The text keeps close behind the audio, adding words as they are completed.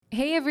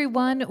Hey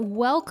everyone,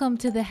 welcome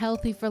to the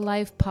Healthy for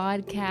Life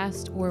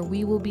podcast, where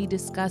we will be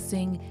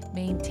discussing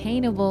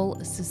maintainable,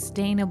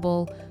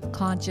 sustainable,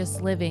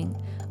 conscious living.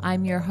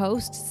 I'm your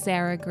host,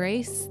 Sarah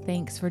Grace.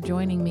 Thanks for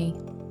joining me.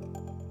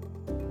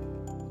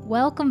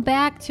 Welcome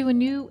back to a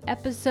new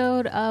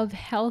episode of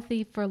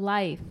Healthy for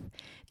Life.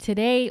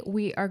 Today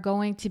we are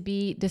going to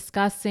be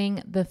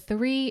discussing the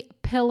 3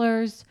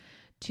 pillars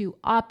to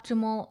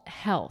optimal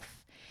health.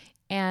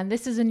 And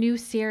this is a new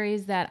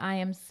series that I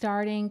am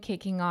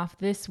kicking off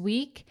this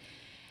week.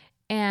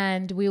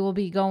 And we will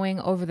be going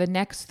over the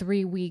next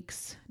 3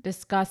 weeks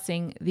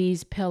discussing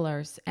these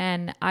pillars.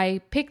 And I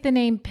picked the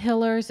name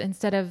pillars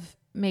instead of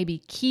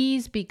maybe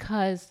keys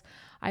because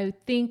I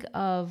think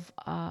of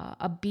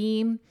a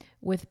beam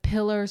with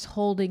pillars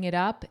holding it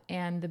up.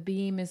 And the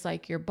beam is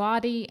like your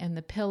body, and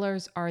the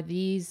pillars are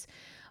these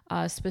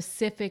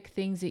specific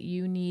things that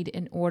you need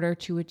in order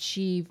to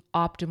achieve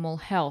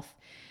optimal health.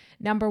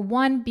 Number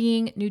 1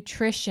 being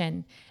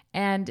nutrition.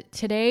 And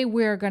today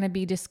we're going to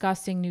be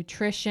discussing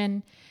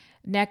nutrition.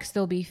 Next,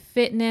 there'll be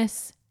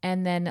fitness.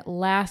 And then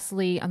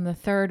lastly, on the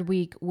 3rd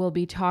week, we'll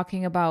be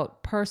talking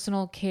about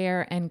personal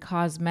care and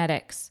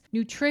cosmetics.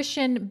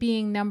 Nutrition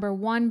being number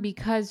 1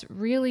 because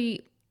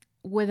really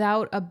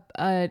without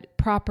a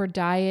proper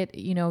diet,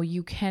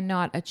 you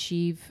cannot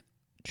achieve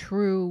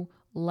true,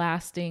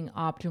 lasting,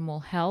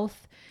 optimal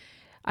health.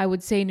 I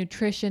would say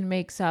nutrition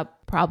makes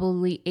up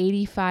probably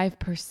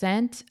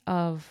 85%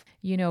 of,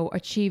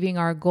 achieving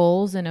our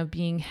goals and of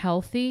being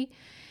healthy.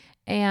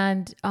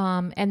 And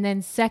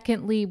then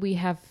secondly, we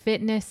have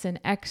fitness and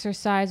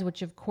exercise,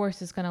 which of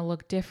course is going to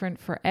look different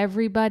for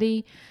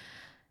everybody.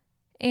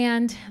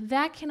 And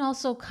that can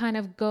also kind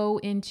of go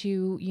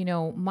into,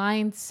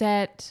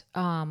 mindset,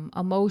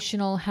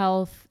 emotional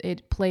health.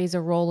 It plays a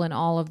role in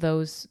all of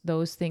those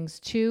things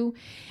too.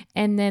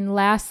 And then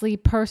lastly,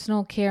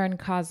 personal care and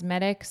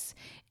cosmetics.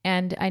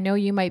 And I know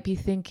you might be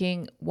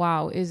thinking,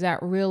 wow, is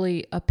that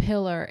really a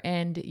pillar?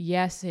 And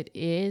yes, it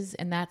is.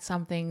 And that's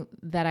something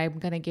that I'm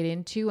going to get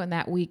into in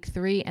that week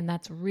 3. And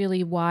that's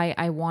really why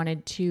I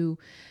wanted to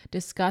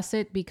discuss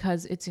it,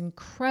 because it's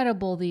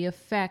incredible the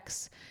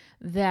effects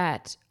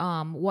that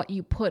what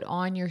you put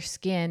on your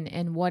skin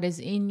and what is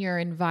in your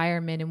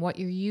environment and what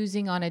you're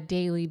using on a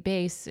daily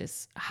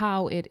basis,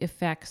 how it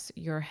affects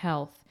your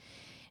health.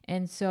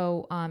 And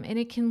so, and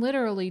it can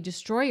literally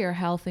destroy your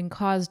health and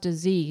cause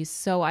disease.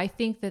 So I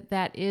think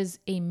that is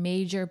a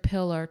major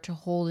pillar to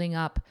holding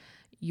up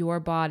your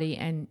body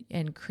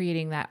and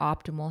creating that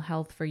optimal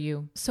health for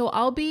you. So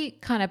I'll be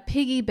kind of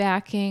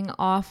piggybacking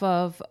off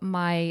of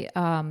my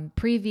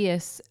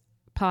previous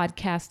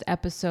podcast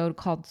episode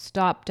called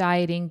Stop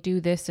Dieting, Do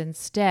This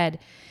Instead.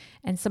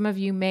 And some of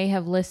you may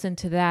have listened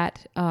to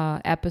that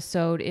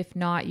episode. If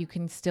not, you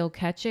can still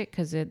catch it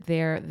because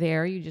they're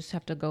there. You just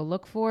have to go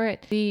look for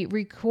it. The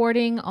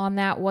recording on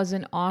that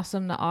wasn't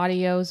awesome. The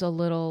audio's a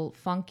little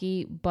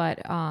funky,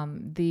 but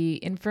the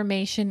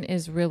information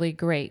is really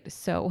great.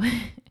 So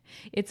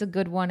it's a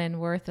good one and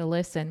worth a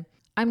listen.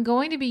 I'm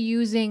going to be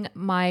using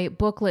my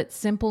booklet,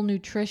 Simple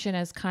Nutrition,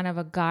 as kind of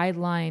a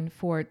guideline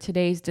for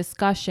today's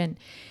discussion.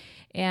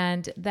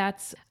 And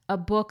that's a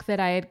book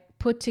that I had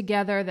put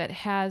together that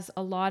has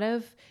a lot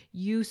of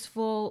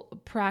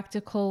useful,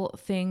 practical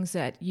things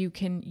that you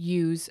can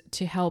use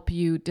to help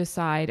you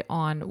decide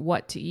on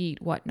what to eat,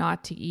 what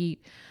not to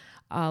eat,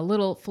 a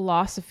little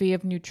philosophy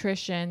of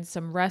nutrition,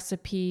 some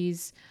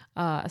recipes,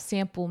 a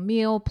sample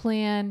meal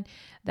plan,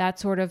 that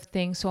sort of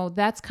thing. So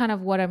that's kind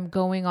of what I'm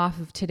going off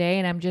of today.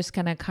 And I'm just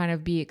going to kind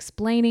of be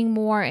explaining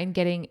more and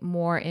getting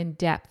more in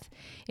depth.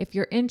 If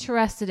you're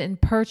interested in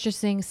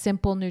purchasing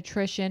Simple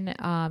Nutrition,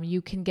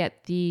 you can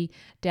get the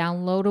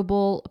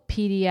downloadable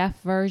PDF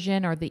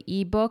version or the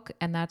ebook,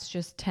 and that's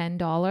just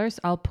 $10.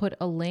 I'll put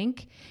a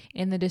link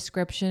in the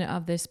description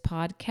of this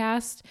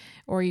podcast,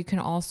 or you can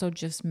also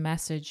just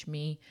message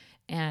me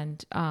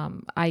and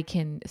I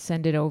can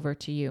send it over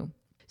to you.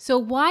 So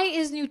why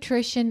is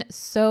nutrition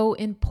so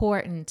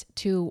important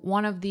to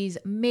one of these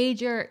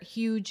major,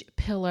 huge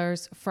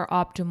pillars for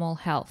optimal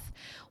health?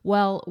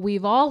 Well,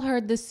 we've all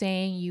heard the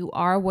saying, you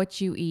are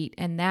what you eat,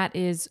 and that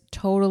is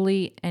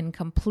totally and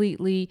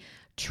completely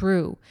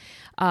true.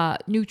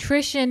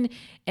 Nutrition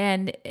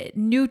and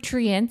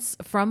nutrients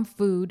from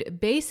food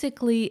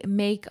basically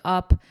make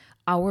up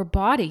our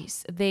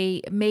bodies.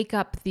 They make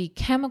up the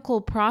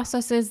chemical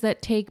processes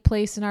that take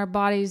place in our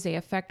bodies. They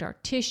affect our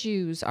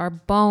tissues, our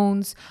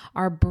bones,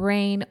 our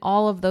brain,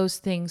 all of those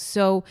things.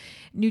 So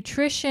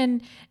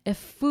nutrition,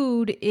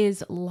 food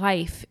is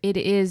life. It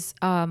is,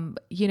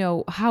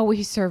 how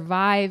we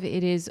survive.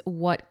 It is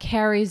what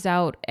carries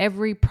out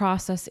every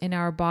process in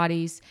our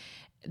bodies,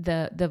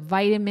 the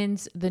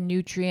vitamins, the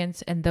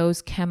nutrients, and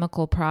those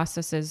chemical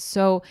processes.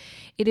 So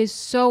it is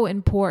so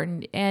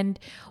important. And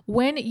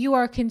when you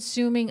are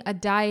consuming a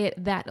diet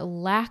that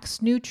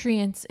lacks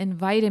nutrients and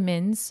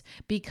vitamins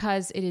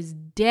because it is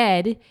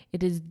dead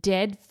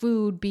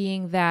food,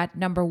 being that,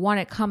 number one,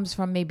 it comes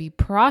from maybe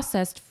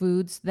processed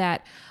foods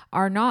that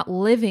are not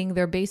living,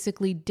 they're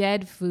basically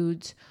dead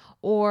foods,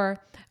 or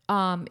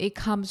it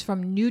comes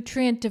from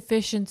nutrient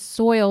deficient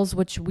soils,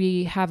 which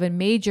we have a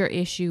major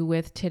issue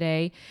with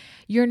today.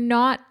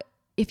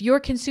 If you're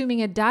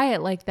consuming a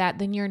diet like that,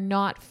 then you're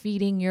not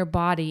feeding your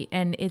body,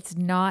 and it's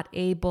not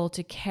able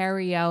to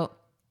carry out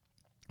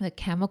the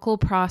chemical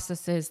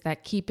processes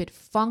that keep it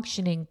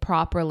functioning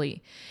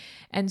properly.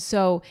 And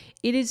so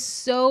it is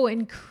so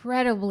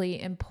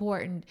incredibly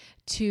important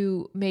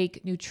to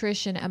make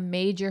nutrition a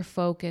major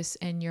focus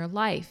in your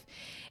life.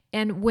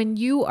 And when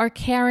you are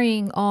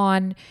carrying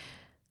on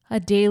a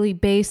daily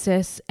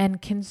basis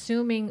and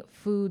consuming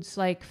foods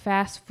like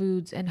fast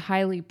foods and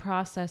highly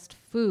processed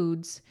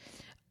foods,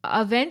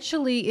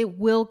 eventually it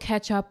will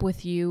catch up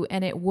with you,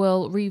 and it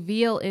will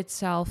reveal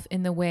itself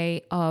in the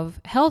way of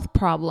health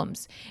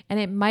problems. And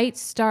it might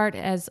start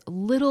as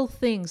little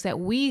things that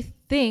we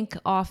think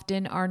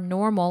often are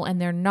normal, and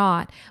they're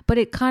not, but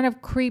it kind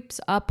of creeps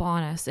up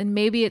on us. And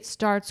maybe it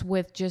starts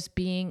with just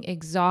being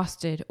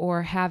exhausted,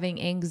 or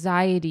having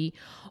anxiety,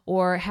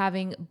 or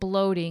having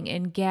bloating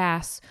and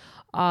gas,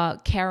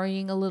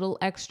 carrying a little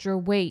extra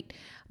weight.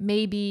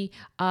 Maybe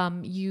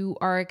you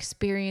are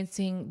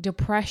experiencing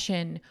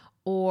depression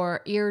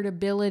or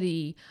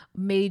irritability,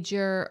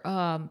 major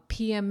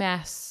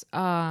PMS,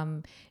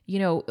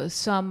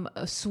 some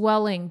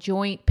swelling,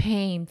 joint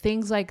pain,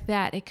 things like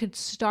that. It could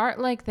start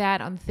like that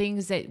on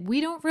things that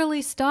we don't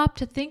really stop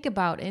to think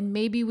about. And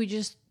maybe we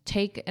just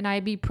take an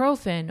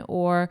ibuprofen,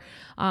 or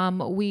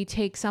we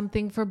take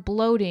something for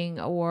bloating,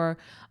 or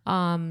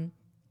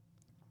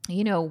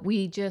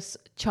we just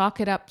chalk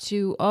it up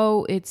to,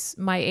 oh, it's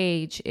my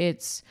age,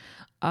 it's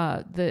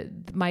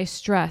my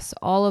stress,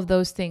 all of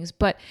those things.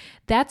 But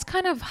that's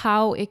kind of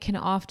how it can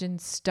often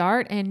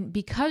start. And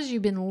because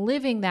you've been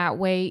living that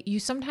way, you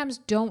sometimes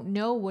don't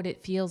know what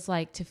it feels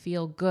like to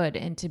feel good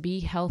and to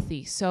be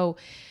healthy. So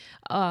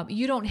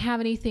you don't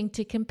have anything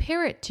to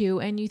compare it to,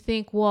 and you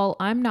think, well,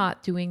 I'm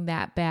not doing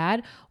that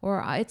bad,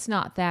 or it's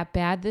not that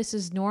bad. This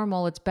is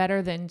normal. It's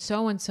better than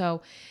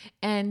so-and-so.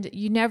 And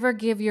you never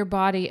give your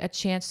body a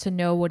chance to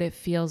know what it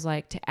feels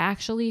like to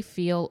actually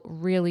feel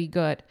really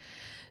good.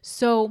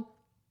 So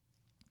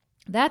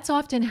that's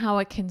often how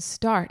it can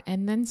start.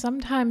 And then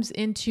sometimes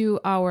into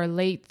our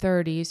late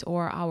 30s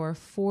or our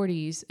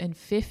 40s and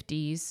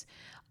 50s,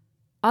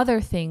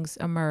 other things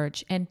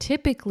emerge. And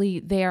typically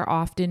they are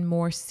often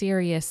more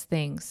serious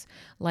things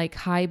like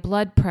high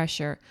blood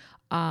pressure.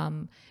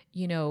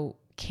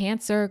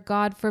 Cancer,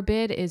 God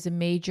forbid, is a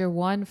major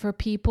one for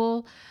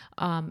people.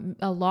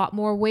 A lot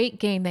more weight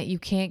gain that you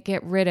can't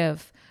get rid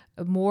of.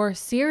 More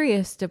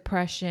serious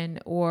depression,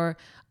 or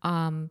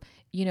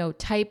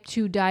type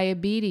 2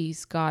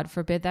 diabetes, God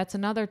forbid, that's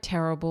another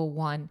terrible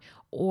one,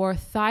 or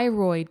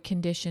thyroid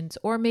conditions,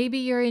 or maybe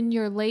you're in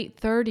your late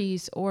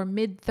 30s or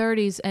mid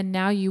 30s and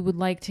now you would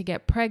like to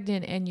get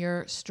pregnant and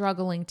you're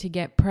struggling to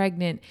get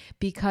pregnant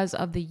because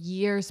of the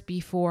years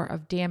before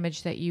of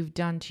damage that you've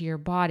done to your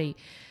body.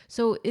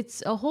 So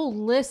it's a whole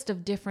list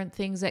of different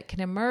things that can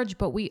emerge,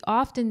 but we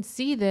often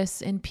see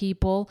this in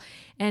people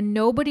and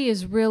nobody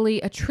is really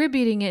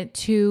attributing it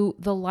to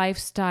the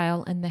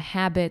lifestyle and the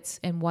habits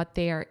and what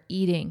they are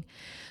eating.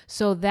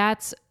 So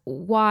that's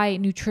why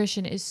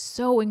nutrition is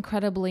so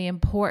incredibly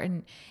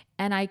important.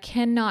 And I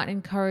cannot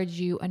encourage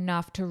you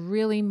enough to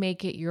really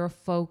make it your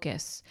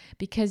focus.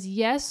 Because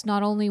yes,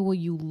 not only will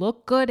you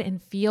look good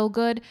and feel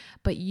good,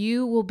 but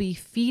you will be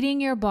feeding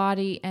your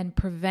body and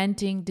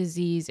preventing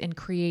disease and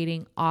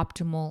creating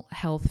optimal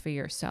health for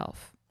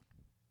yourself.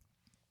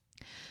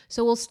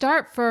 So we'll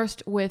start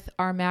first with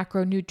our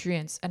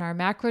macronutrients. And our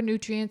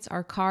macronutrients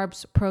are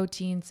carbs,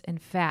 proteins, and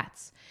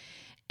fats.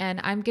 And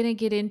I'm going to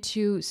get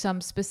into some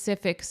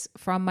specifics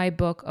from my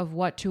book of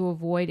what to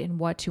avoid and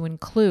what to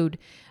include,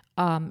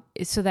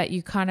 so that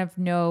you kind of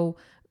know,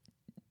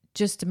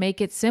 just to make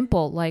it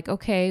simple, like,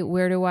 okay,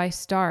 where do I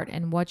start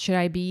and what should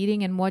I be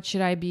eating and what should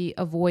I be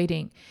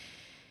avoiding?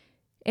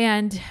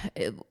 And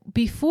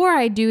before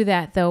I do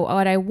that, though,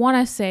 what I want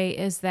to say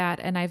is that,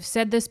 and I've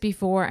said this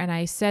before, and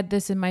I said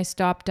this in my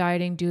Stop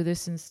Dieting, Do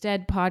This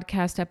Instead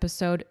podcast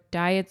episode,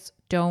 diets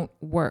don't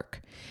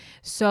work.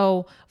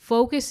 So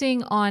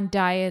focusing on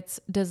diets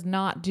does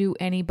not do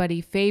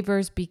anybody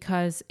favors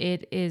because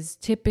it is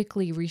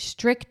typically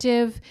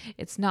restrictive.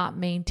 It's not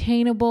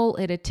maintainable.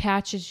 It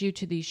attaches you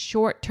to these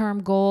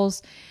short-term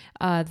goals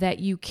that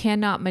you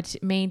cannot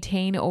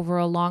maintain over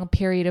a long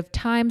period of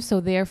time. So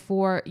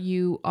therefore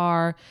you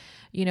are,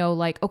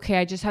 like, okay,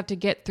 I just have to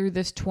get through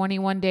this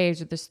 21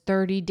 days or this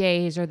 30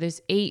 days or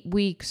this 8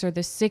 weeks or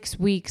this 6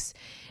 weeks.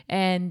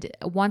 And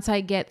once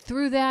I get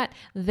through that,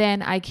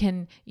 then I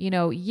can,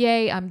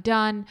 yay, I'm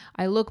done.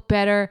 I look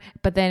better,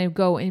 but then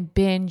go and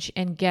binge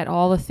and get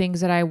all the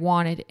things that I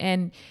wanted.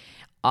 And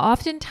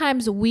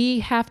oftentimes we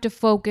have to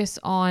focus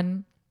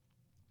on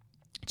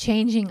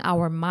changing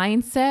our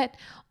mindset,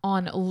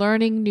 on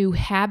learning new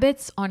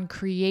habits, on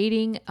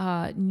creating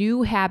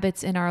new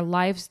habits in our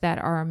lives that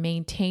are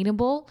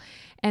maintainable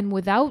And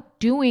without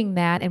doing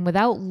that and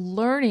without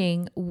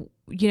learning,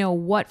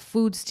 what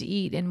foods to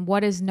eat and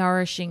what is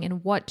nourishing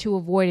and what to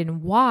avoid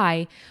and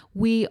why,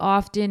 we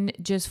often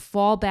just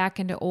fall back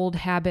into old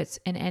habits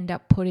and end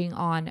up putting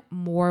on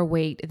more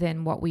weight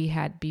than what we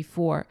had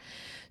before.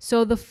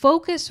 So the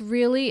focus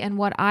really, and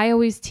what I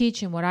always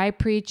teach and what I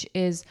preach,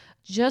 is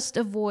just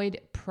avoid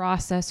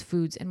processed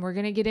foods. And we're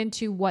going to get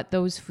into what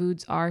those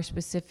foods are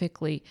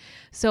specifically.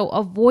 So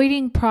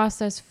avoiding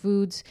processed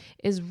foods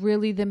is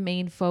really the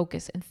main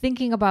focus, and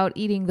thinking about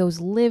eating those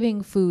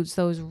living foods,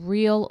 those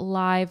real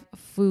live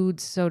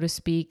foods, so to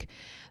speak,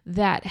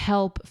 that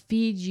help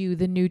feed you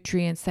the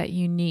nutrients that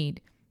you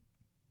need.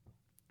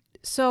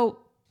 So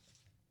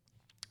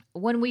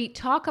when we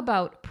talk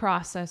about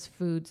processed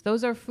foods,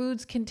 those are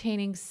foods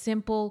containing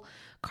simple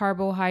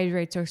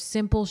carbohydrates or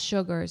simple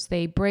sugars.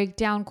 They break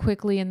down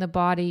quickly in the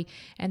body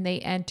and they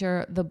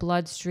enter the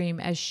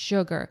bloodstream as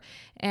sugar.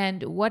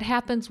 And what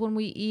happens when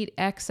we eat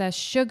excess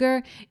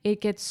sugar?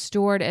 It gets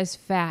stored as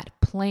fat,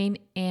 plain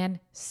and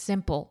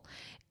simple.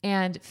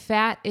 And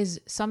fat is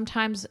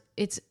sometimes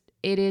it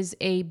is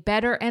a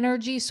better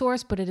energy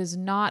source, but it is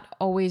not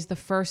always the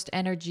first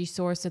energy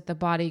source that the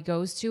body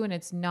goes to, and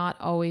it's not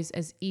always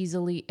as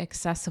easily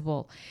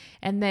accessible.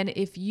 And then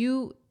if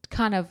you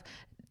kind of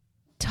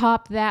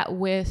top that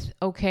with,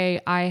 okay,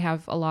 I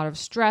have a lot of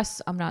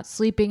stress, I'm not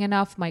sleeping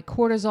enough, my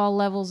cortisol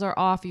levels are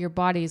off, your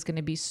body is going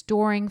to be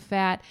storing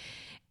fat,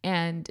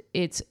 and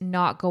it's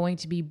not going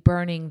to be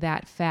burning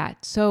that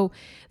fat. So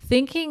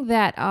thinking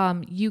that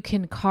you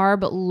can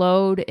carb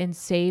load and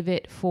save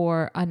it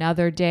for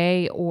another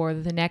day or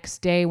the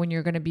next day when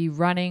you're going to be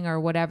running or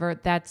whatever,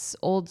 that's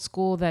old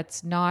school.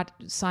 That's not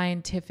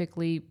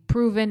scientifically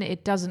proven.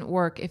 It doesn't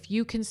work. If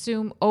you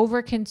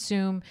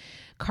overconsume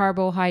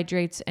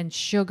carbohydrates and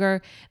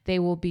sugar, they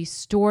will be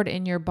stored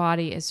in your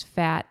body as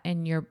fat,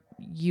 and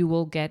you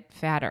will get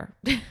fatter.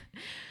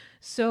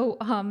 So,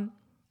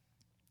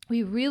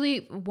 we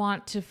really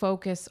want to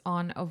focus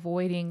on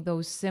avoiding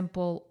those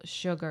simple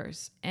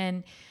sugars.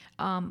 And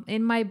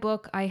in my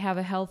book, I have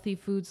a healthy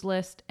foods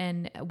list,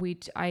 and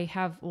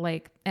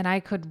I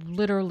could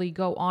literally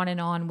go on and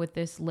on with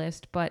this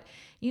list, but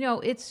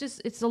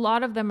it's a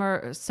lot of them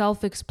are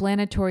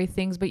self-explanatory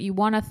things, but you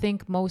want to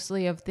think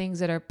mostly of things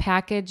that are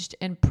packaged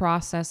and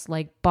processed,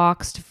 like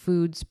boxed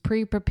foods,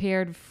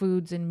 pre-prepared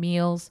foods and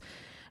meals,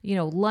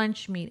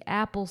 lunch meat,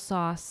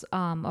 applesauce,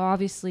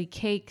 obviously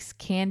cakes,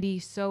 candy,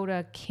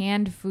 soda,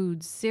 canned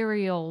foods,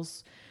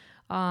 cereals,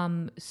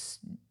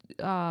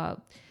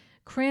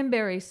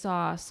 cranberry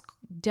sauce,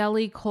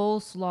 deli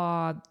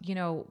coleslaw,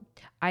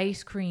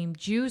 ice cream,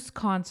 juice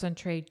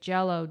concentrate,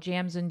 Jell-O,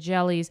 jams and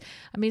jellies.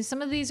 I mean,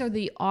 some of these are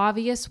the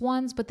obvious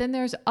ones, but then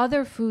there's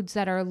other foods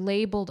that are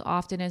labeled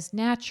often as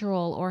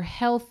natural or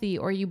healthy,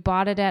 or you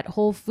bought it at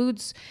Whole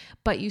Foods,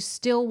 but you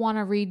still want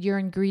to read your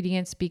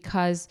ingredients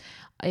because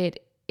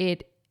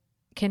it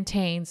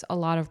contains a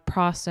lot of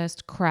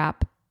processed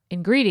crap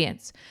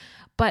ingredients.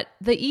 But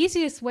the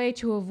easiest way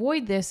to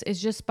avoid this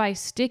is just by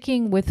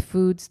sticking with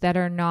foods that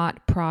are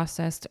not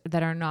processed,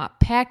 that are not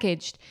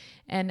packaged.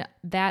 And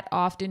that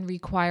often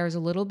requires a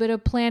little bit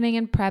of planning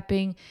and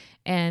prepping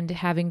and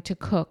having to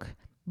cook.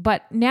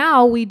 But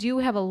now we do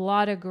have a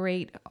lot of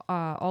great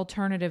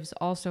alternatives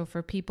also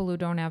for people who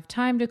don't have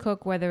time to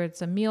cook, whether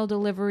it's a meal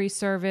delivery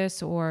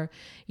service or,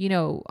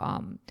 you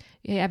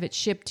have it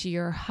shipped to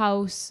your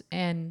house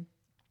and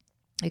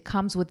it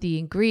comes with the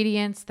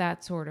ingredients,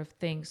 that sort of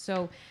thing.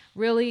 So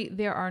really,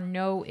 there are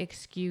no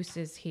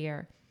excuses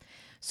here.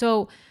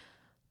 So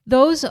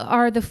those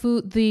are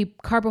the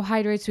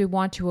carbohydrates we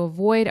want to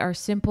avoid. Our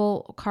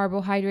simple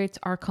carbohydrates.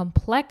 Our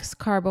complex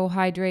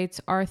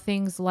carbohydrates are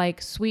things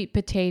like sweet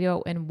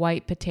potato and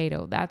white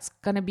potato. That's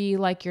going to be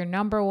like your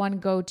number one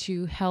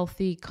go-to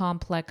healthy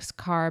complex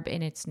carb,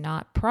 and it's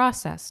not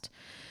processed.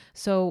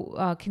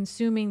 So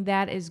consuming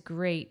that is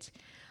great.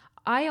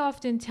 I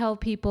often tell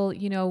people,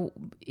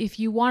 if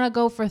you want to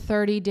go for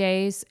 30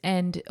 days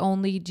and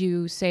only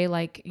do, say,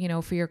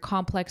 for your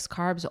complex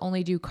carbs,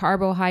 only do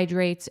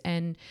carbohydrates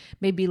and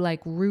maybe like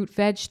root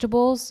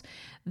vegetables,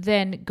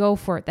 then go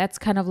for it. That's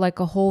kind of like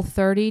a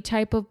Whole30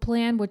 type of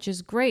plan, which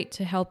is great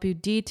to help you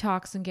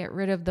detox and get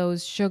rid of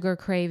those sugar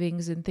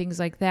cravings and things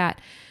like that.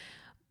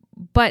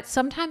 But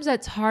sometimes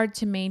that's hard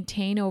to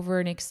maintain over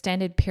an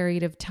extended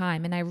period of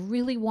time. And I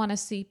really want to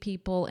see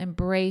people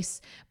embrace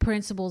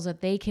principles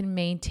that they can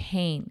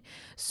maintain.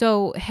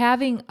 So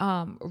having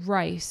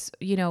rice,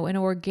 an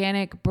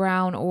organic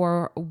brown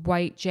or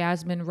white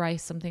jasmine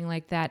rice, something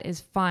like that is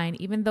fine,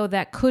 even though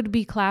that could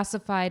be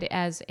classified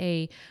as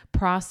a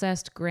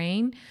processed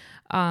grain.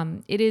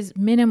 It is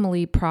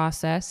minimally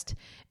processed.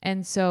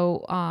 And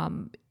so,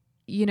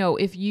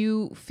 if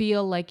you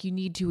feel like you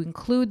need to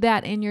include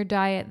that in your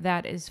diet,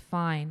 that is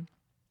fine.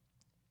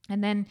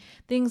 And then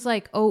things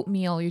like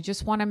oatmeal, you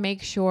just want to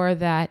make sure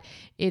that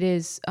it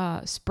is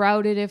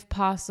sprouted if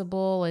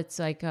possible. It's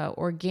like a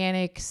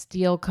organic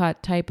steel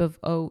cut type of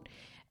oat.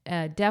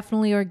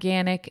 Definitely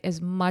organic as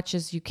much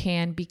as you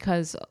can,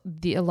 because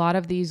a lot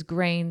of these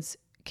grains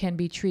can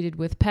be treated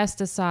with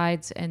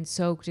pesticides and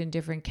soaked in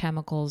different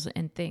chemicals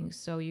and things.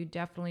 So you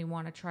definitely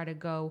want to try to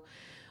go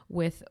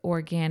with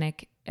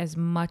organic as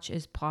much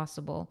as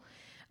possible.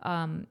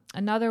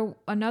 Another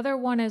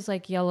one is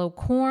like yellow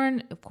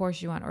corn. Of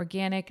course, you want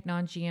organic,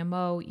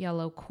 non-GMO,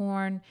 yellow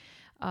corn,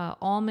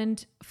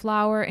 almond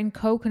flour, and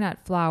coconut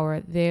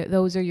flour.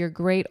 Those are your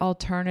great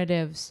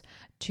alternatives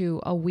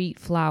to a wheat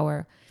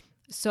flour.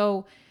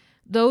 So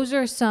those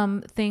are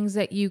some things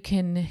that you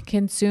can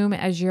consume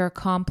as your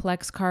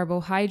complex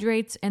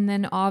carbohydrates. And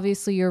then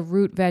obviously your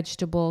root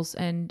vegetables,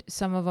 and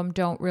some of them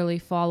don't really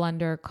fall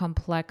under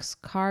complex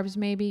carbs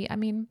maybe. I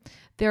mean,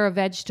 they're a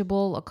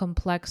vegetable, a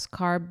complex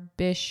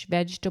carb-ish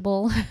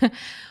vegetable.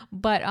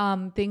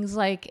 But things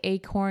like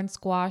acorn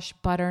squash,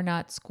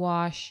 butternut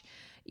squash,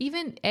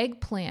 even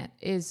eggplant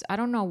is, I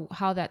don't know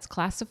how that's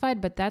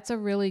classified, but that's a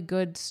really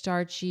good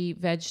starchy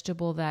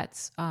vegetable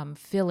that's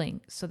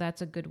filling. So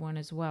that's a good one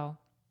as well.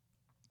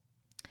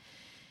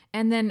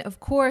 And then, of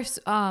course,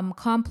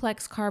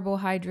 complex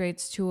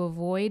carbohydrates to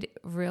avoid,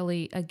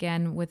 really,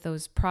 again, with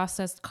those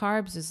processed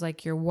carbs is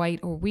like your white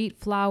or wheat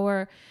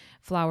flour,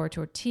 flour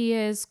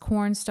tortillas,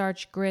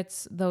 cornstarch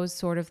grits, those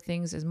sort of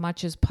things as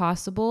much as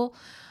possible.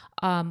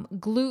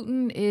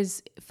 Gluten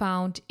is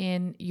found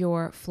in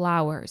your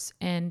flours,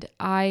 and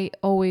I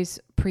always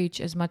preach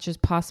as much as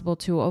possible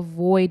to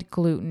avoid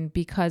gluten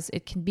because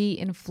it can be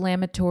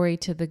inflammatory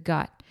to the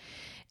gut.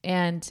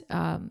 And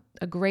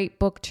a great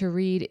book to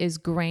read is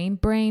Grain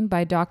Brain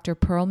by Dr.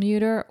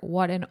 Perlmutter.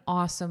 What an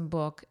awesome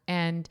book.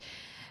 And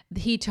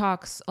he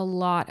talks a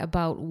lot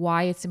about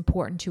why it's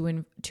important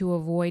to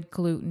avoid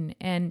gluten.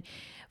 And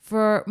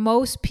for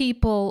most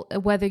people,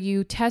 whether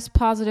you test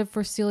positive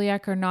for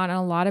celiac or not, and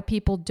a lot of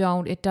people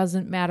don't, it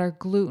doesn't matter.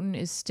 Gluten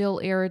is still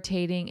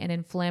irritating and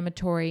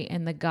inflammatory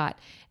in the gut.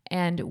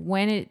 And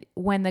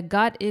when the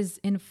gut is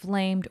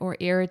inflamed or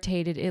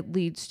irritated, it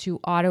leads to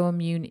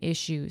autoimmune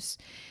issues.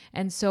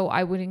 And so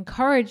I would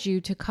encourage you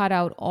to cut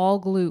out all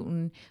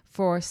gluten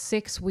for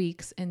 6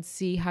 weeks and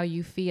see how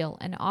you feel.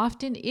 And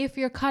often if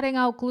you're cutting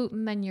out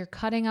gluten, then you're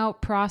cutting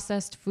out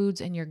processed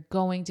foods and you're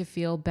going to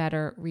feel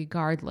better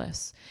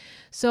regardless.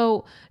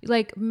 So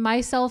like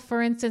myself,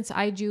 for instance,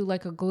 I do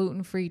like a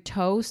gluten-free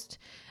toast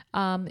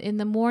in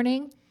the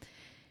morning.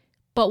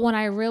 But when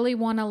I really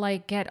want to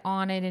like get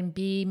on it and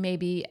be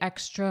maybe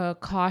extra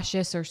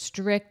cautious or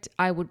strict,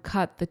 I would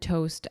cut the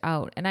toast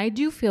out. And I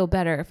do feel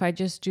better if I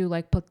just do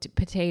like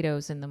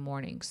potatoes in the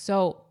morning.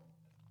 So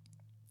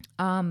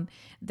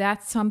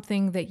that's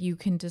something that you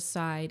can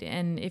decide.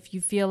 And if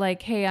you feel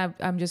like, hey,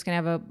 I'm just going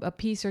to have a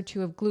piece or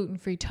two of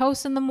gluten-free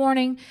toast in the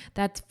morning,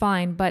 that's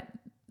fine. But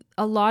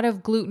a lot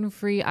of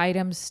gluten-free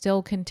items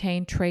still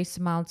contain trace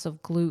amounts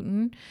of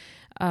gluten.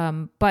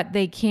 But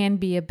they can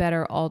be a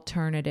better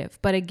alternative.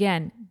 But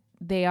again,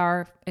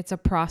 it's a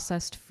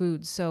processed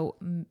food. So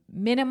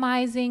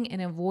minimizing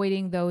and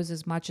avoiding those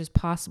as much as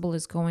possible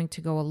is going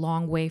to go a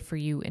long way for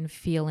you in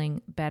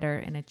feeling better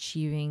and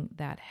achieving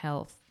that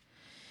health.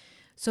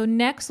 So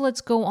next,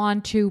 let's go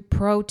on to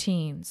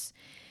proteins.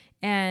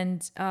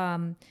 And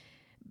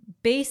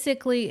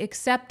basically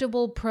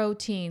acceptable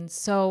proteins.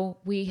 So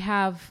we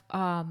have,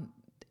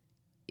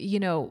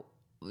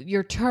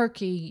 your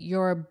turkey,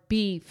 your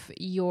beef,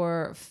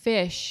 your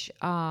fish,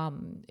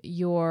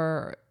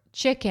 your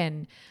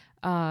chicken,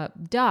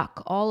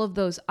 duck, all of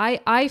those.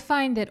 I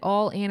find that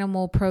all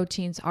animal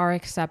proteins are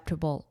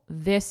acceptable.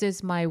 This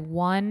is my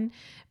one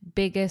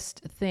biggest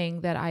thing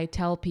that I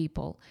tell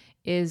people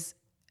is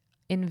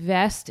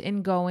invest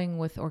in going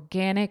with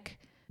organic,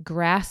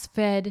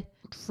 grass-fed,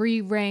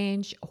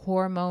 free-range,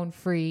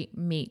 hormone-free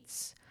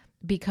meats,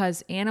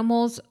 because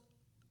animals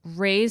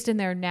raised in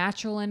their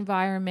natural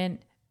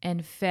environment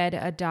and fed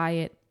a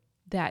diet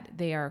that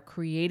they are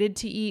created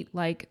to eat,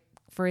 like,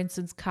 for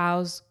instance,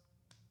 cows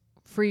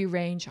free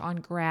range on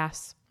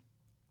grass,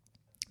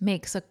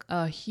 makes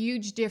a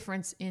huge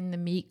difference in the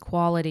meat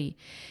quality.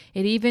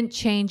 It even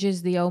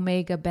changes the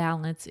omega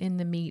balance in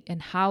the meat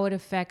and how it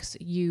affects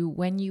you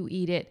when you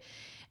eat it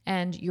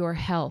and your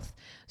health.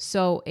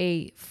 So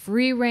a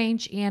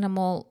free-range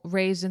animal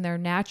raised in their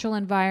natural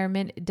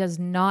environment does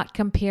not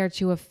compare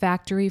to a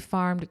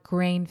factory-farmed,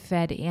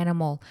 grain-fed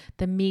animal.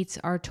 The meats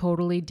are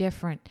totally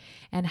different,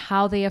 and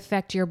how they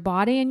affect your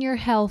body and your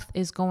health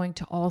is going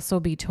to also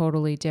be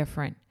totally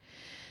different.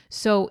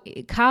 So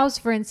cows,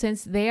 for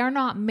instance, they are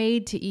not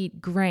made to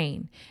eat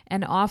grain,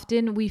 and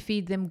often we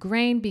feed them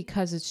grain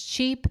because it's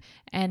cheap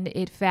and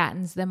it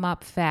fattens them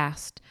up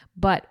fast.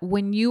 But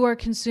when you are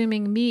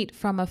consuming meat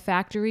from a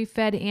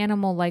factory-fed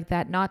animal like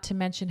that, not to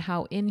mention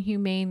how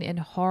inhumane and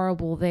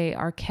horrible they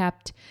are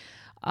kept,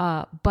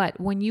 but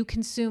when you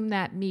consume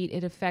that meat,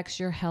 it affects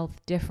your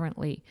health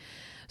differently.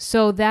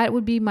 So that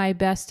would be my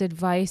best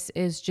advice,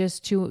 is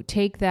just to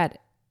take that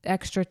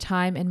extra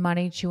time and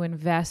money to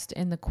invest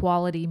in the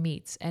quality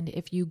meats. And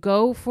if you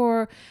go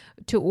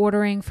to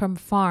ordering from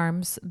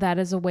farms, that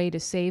is a way to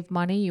save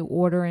money. You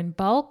order in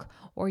bulk,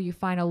 or you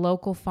find a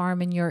local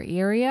farm in your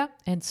area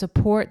and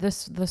support the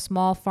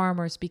small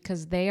farmers,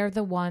 because they are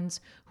the ones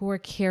who are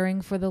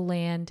caring for the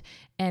land.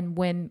 And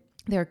when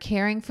they're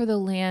caring for the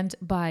land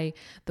by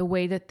the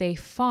way that they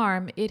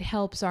farm. It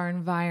helps our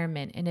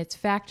environment, and it's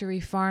factory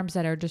farms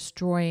that are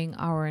destroying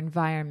our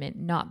environment,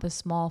 not the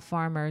small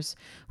farmers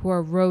who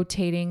are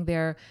rotating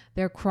their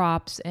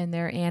crops and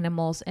their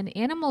animals. And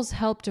animals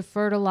help to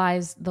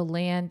fertilize the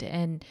land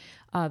and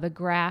the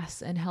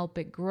grass and help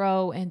it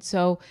grow. And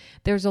so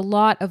there's a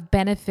lot of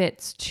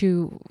benefits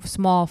to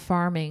small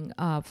farming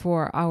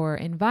for our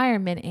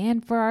environment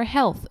and for our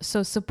health.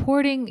 So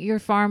supporting your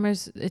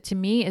farmers, to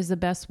me, is the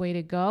best way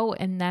to go.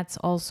 And that's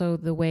also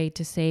the way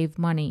to save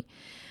money.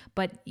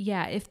 But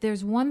yeah, if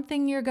there's one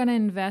thing you're going to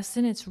invest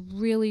in, it's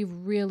really,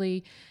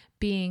 really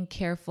being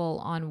careful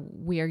on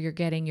where you're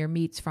getting your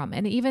meats from.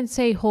 And even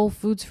say Whole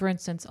Foods, for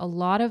instance, a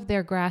lot of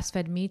their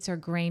grass-fed meats are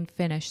grain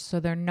finished,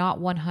 so they're not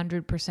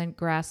 100%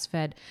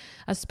 grass-fed,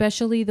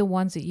 especially the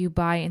ones that you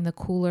buy in the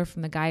cooler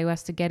from the guy who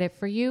has to get it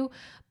for you.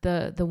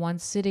 The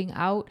ones sitting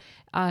out,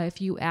 if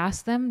you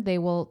ask them, they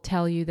will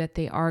tell you that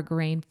they are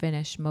grain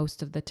finished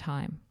most of the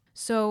time.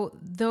 So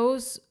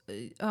those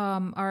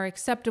are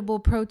acceptable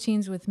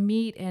proteins with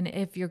meat. And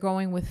if you're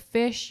going with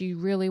fish, you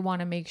really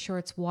want to make sure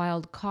it's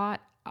wild caught.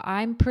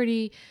 I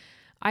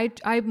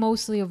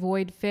mostly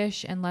avoid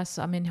fish unless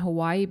I'm in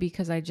Hawaii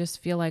because I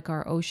just feel like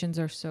our oceans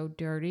are so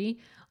dirty.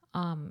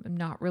 I'm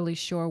not really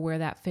sure where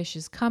that fish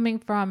is coming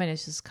from, and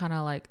it's just kind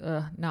of like,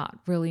 not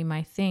really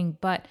my thing.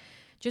 But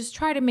just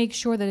try to make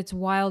sure that it's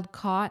wild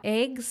caught.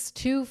 Eggs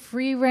too,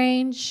 free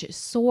range,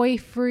 soy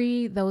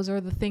free. Those are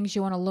the things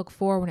you want to look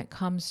for when it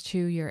comes to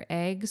your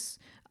eggs.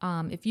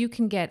 If you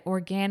can get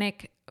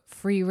organic,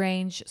 free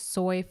range,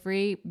 soy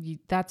free,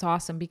 that's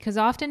awesome, because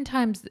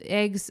oftentimes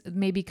eggs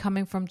may be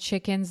coming from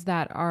chickens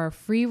that are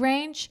free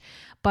range,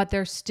 but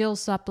they're still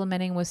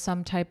supplementing with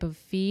some type of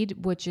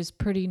feed, which is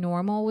pretty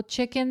normal with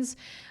chickens.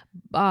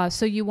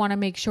 So you want to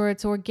make sure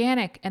it's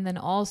organic, and then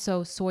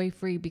also soy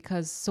free,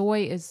 because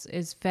soy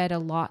is fed a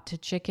lot to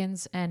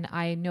chickens. And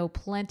I know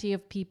plenty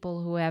of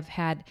people who have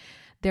had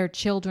their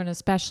children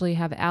especially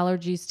have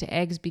allergies to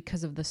eggs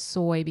because of the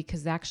soy,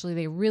 because actually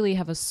they really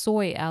have a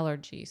soy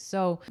allergy.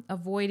 So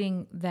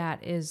avoiding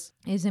that is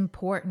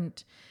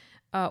important.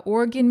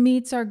 Organ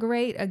meats are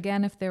great,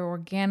 again, if they're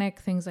organic,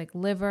 things like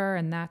liver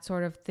and that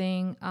sort of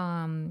thing.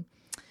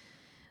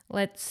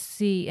 Let's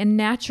see. And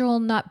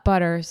natural nut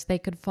butters, they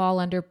could fall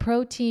under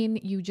protein.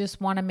 You just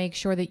want to make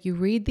sure that you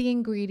read the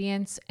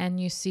ingredients and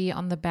you see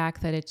on the back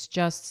that it's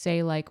just,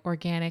 say, like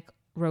organic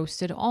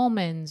roasted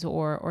almonds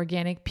or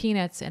organic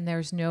peanuts, and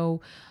there's no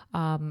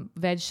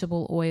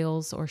vegetable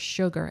oils or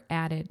sugar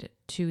added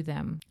to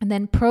them. And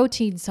then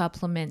protein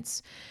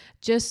supplements,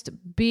 just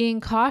being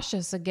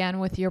cautious again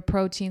with your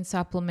protein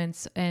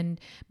supplements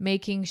and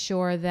making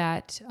sure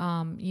that,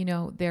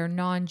 they're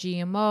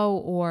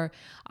non-GMO, or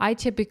I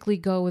typically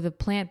go with a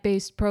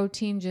plant-based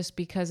protein just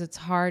because it's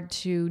hard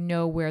to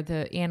know where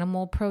the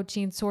animal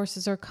protein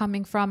sources are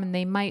coming from.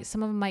 And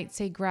some of them might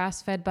say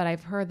grass-fed, but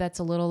I've heard that's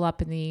a little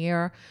up in the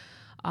air.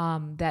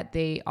 That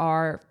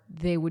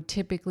they would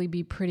typically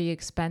be pretty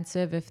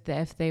expensive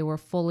if they were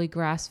fully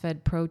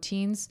grass-fed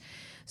proteins.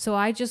 So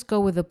I just go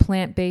with a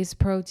plant-based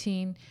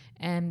protein,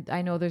 and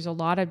I know there's a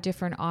lot of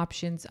different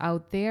options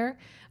out there.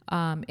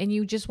 And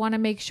you just want to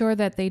make sure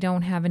that they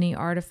don't have any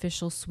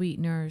artificial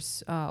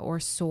sweeteners or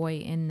soy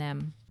in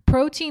them.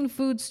 Protein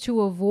foods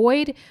to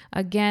avoid,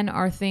 again,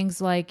 are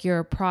things like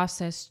your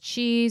processed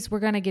cheese.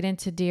 We're going to get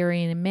into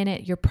dairy in a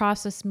minute. Your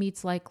processed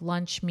meats like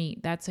lunch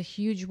meat. That's a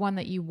huge one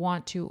that you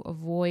want to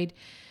avoid.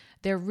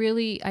 There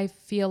really, I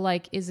feel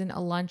like, isn't a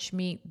lunch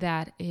meat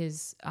that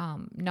is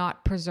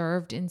not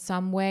preserved in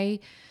some way.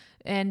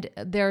 And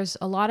there's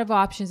a lot of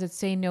options that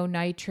say no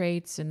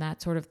nitrates and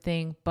that sort of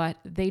thing, but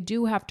they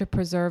do have to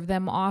preserve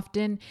them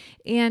often.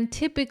 And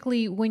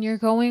typically when you're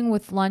going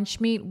with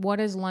lunch meat, what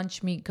does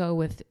lunch meat go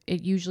with?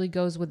 It usually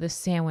goes with a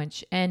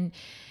sandwich. And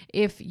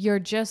if you're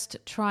just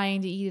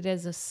trying to eat it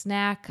as a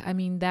snack, I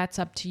mean, that's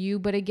up to you.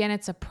 But again,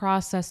 it's a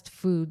processed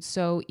food.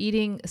 So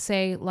eating,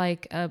 say,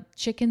 like a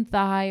chicken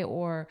thigh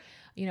or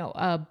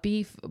a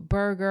beef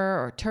burger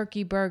or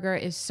turkey burger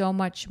is so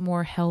much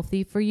more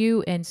healthy for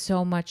you and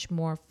so much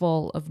more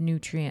full of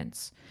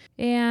nutrients.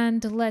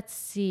 And let's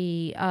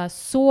see,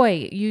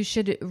 soy, you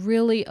should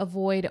really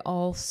avoid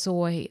all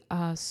soy.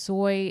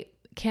 Soy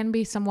can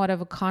be somewhat of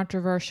a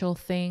controversial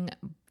thing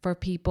for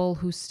people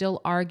who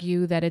still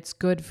argue that it's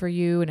good for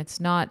you and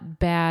it's not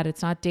bad,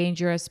 it's not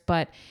dangerous,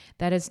 but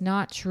that is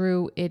not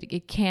true.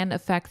 It can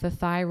affect the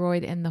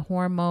thyroid and the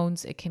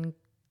hormones. It can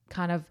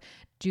kind of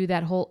do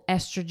that whole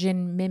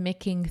estrogen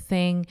mimicking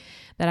thing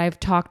that I've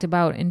talked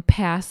about in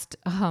past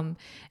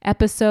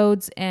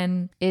episodes.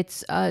 And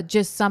it's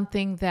just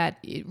something that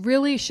it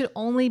really should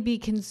only be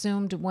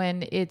consumed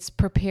when it's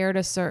prepared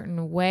a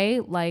certain way,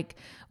 like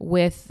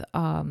with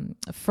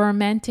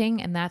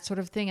fermenting and that sort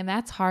of thing. And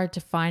that's hard to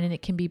find, and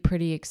it can be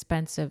pretty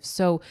expensive.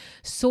 So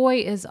soy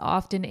is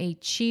often a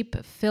cheap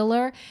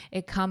filler.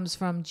 It comes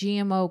from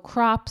GMO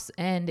crops,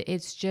 and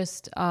it's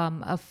just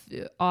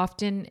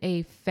often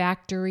a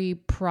factory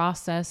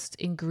processed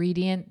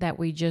ingredient that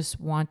we just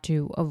want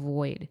to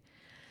avoid.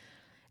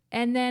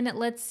 And then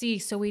let's see.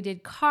 So we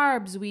did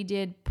carbs, we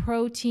did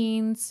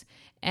proteins,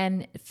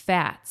 and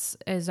fats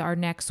is our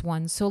next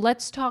one. So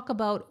let's talk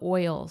about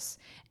oils.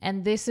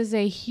 And this is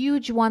a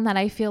huge one that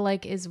I feel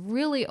like is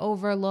really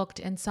overlooked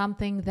and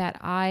something that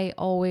I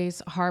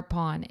always harp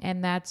on,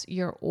 and that's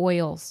your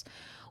oils.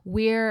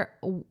 What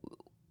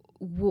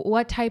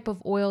type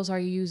of oils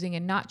are you using,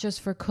 and not just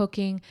for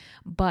cooking,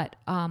 but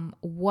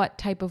what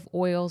type of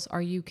oils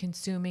are you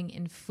consuming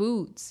in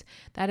foods?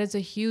 That is a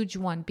huge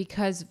one,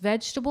 because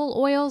vegetable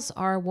oils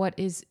are what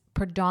is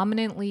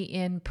predominantly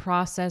in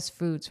processed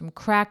foods, from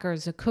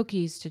crackers to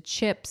cookies to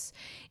chips.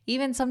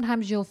 Even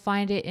sometimes you'll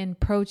find it in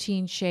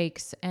protein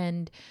shakes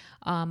and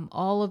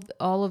all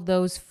of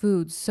those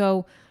foods.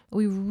 So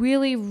we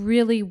really,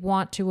 really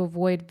want to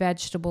avoid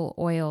vegetable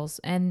oils,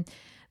 and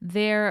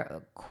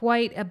they're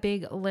quite a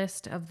big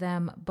list of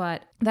them,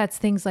 but that's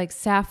things like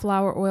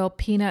safflower oil,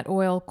 peanut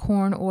oil,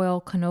 corn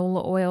oil,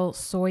 canola oil,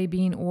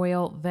 soybean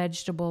oil,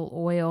 vegetable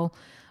oil.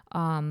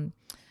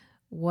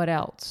 What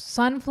else?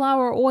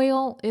 Sunflower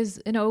oil is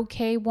an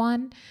okay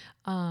one.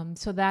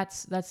 So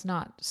that's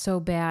not so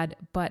bad,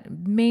 but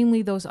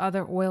mainly those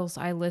other oils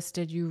I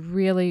listed, you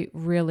really,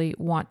 really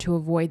want to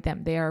avoid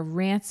them. They are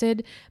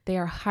rancid, they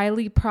are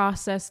highly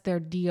processed, they're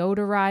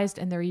deodorized,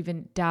 and they're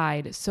even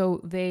dyed. So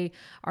they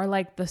are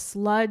like the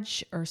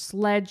sludge or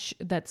sledge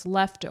that's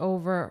left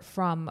over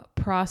from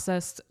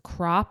processed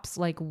crops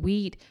like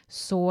wheat,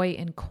 soy,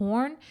 and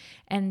corn.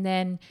 And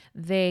then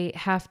they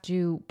have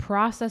to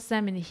process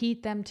them and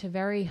heat them to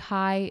very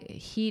high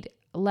heat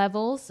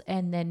levels,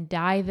 and then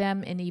dye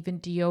them and even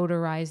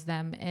deodorize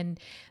them. And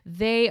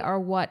they are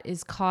what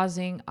is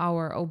causing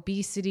our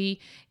obesity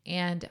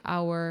and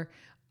our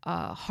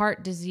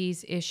heart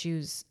disease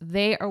issues.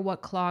 They are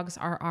what clogs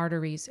our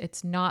arteries.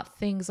 It's not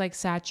things like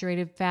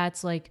saturated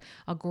fats like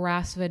a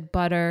grass-fed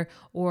butter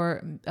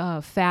or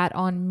fat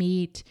on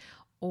meat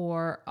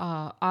or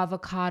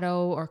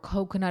avocado or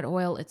coconut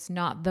oil. It's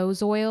not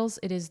those oils.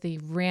 It is the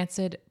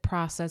rancid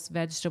processed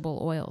vegetable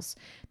oils.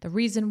 The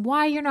reason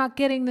why you're not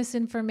getting this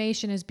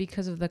information is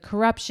because of the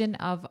corruption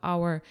of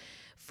our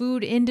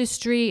food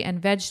industry and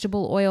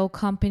vegetable oil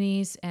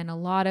companies, and a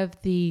lot of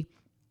the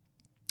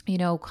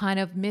kind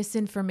of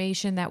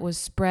misinformation that was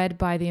spread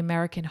by the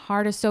American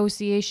Heart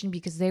Association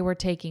because they were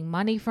taking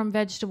money from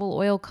vegetable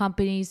oil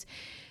companies.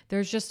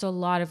 There's just a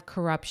lot of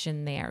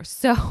corruption there.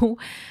 So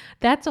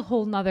that's a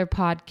whole nother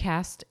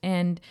podcast.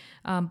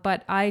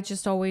 But I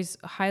just always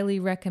highly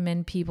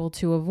recommend people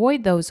to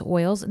avoid those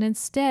oils and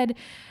instead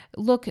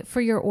look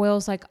for your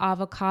oils like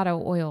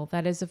avocado oil.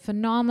 That is a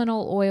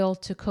phenomenal oil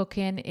to cook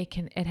in.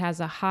 It has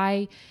a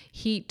high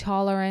heat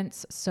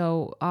tolerance.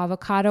 So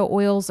avocado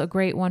oil is a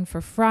great one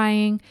for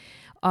frying.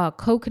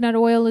 Coconut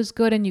oil is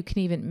good, and you can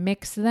even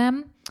mix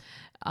them.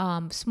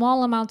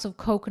 Small amounts of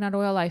coconut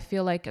oil, I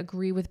feel like,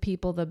 agree with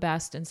people the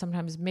best. And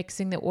sometimes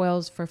mixing the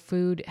oils for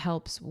food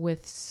helps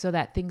so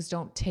that things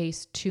don't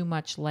taste too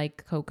much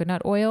like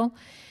coconut oil.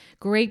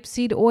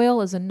 Grapeseed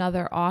oil is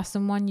another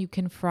awesome one. You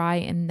can fry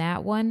in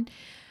that one.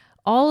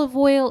 Olive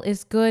oil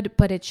is good,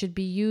 but it should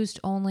be used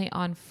only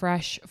on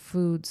fresh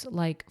foods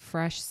like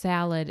fresh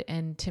salad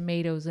and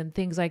tomatoes and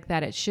things like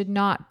that. It should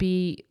not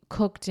be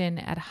cooked in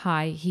at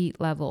high heat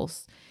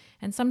levels.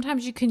 And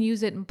sometimes you can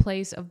use it in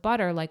place of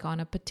butter, like on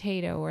a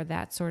potato or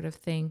that sort of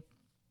thing.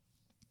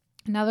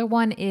 Another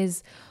one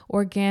is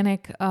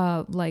organic,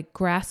 like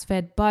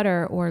grass-fed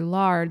butter or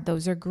lard.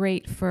 Those are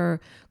great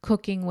for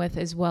cooking with,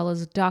 as well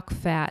as duck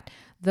fat.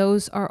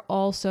 Those are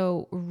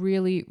also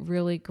really,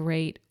 really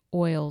great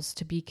oils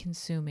to be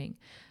consuming.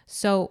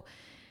 So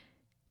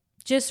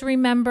just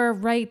remember,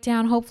 write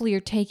down, hopefully you're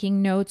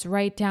taking notes,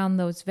 write down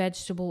those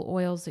vegetable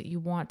oils that you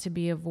want to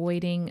be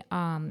avoiding.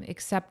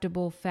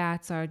 Acceptable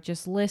fats are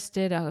just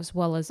listed, as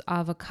well as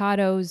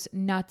avocados,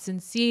 nuts,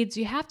 and seeds.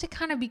 You have to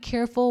kind of be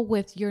careful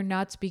with your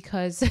nuts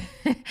because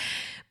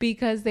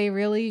they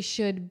really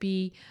should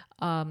be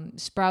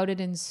sprouted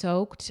and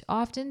soaked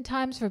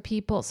oftentimes for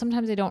people.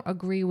 Sometimes they don't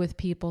agree with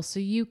people. So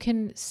you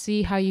can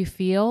see how you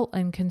feel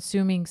in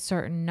consuming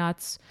certain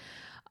nuts.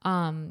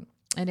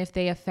 And if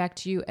they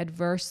affect you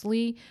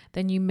adversely,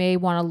 then you may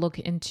want to look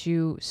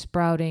into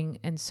sprouting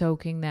and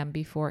soaking them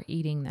before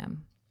eating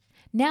them.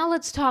 Now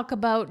let's talk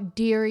about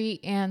dairy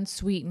and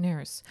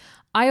sweeteners.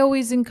 I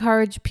always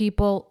encourage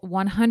people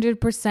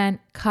 100%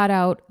 cut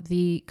out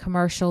the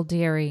commercial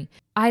dairy.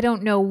 I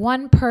don't know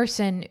one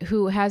person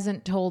who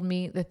hasn't told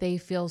me that they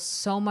feel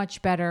so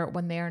much better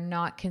when they are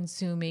not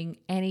consuming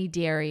any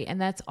dairy.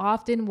 And that's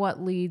often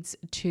what leads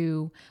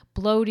to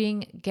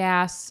bloating,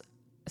 gas,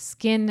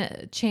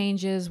 skin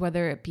changes,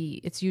 whether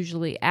it's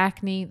usually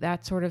acne,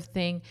 that sort of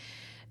thing.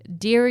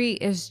 Dairy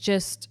is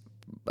just,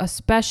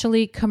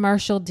 especially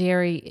commercial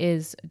dairy,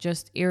 is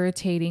just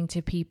irritating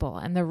to people.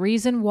 And the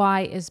reason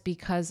why is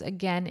because,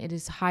 again, it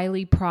is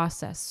highly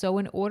processed. So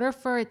in order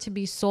for it to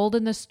be sold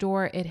in the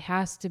store, it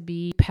has to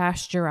be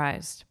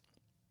pasteurized.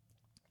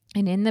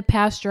 And in the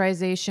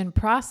pasteurization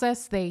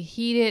process, they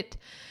heat it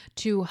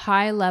to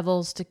high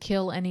levels to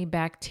kill any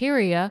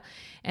bacteria.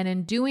 And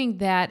in doing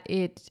that,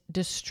 it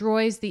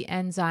destroys the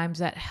enzymes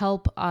that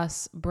help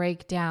us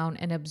break down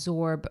and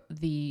absorb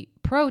the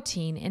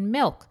protein in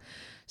milk.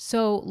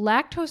 So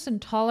lactose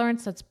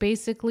intolerance, that's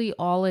basically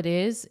all it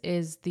is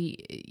the,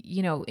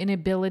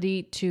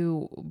 inability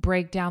to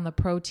break down the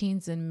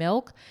proteins in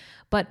milk.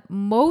 But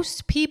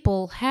most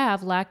people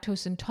have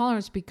lactose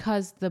intolerance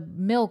because the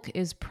milk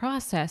is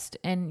processed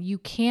and you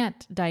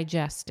can't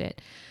digest it.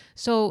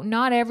 So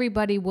not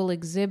everybody will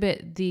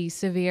exhibit the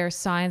severe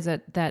signs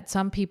that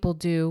some people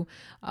do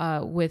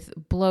with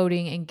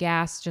bloating and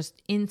gas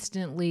just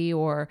instantly,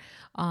 or,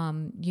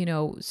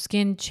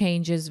 skin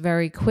changes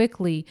very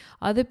quickly.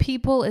 Other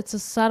people, it's a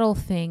subtle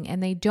thing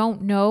and they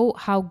don't know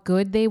how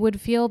good they would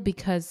feel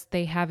because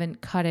they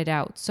haven't cut it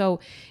out. So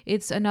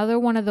it's another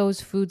one of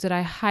those foods that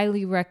I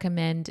highly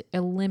recommend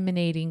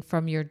eliminating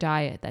from your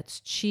diet. That's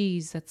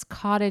cheese, that's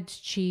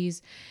cottage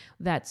cheese,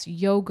 that's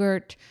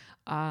yogurt,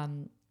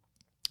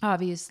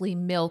 obviously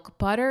milk.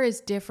 Butter is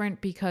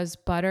different because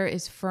butter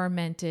is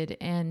fermented,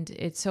 and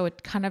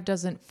it kind of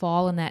doesn't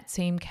fall in that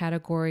same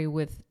category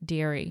with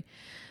dairy.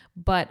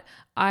 But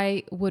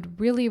I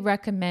would really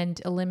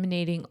recommend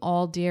eliminating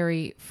all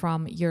dairy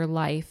from your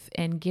life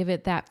and give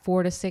it that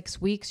 4 to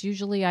 6 weeks.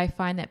 Usually I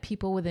find that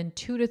people within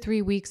 2 to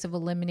 3 weeks of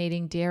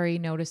eliminating dairy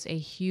notice a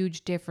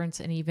huge difference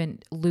and even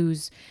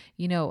lose,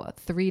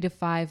 3 to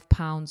 5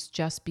 pounds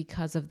just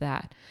because of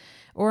that.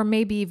 Or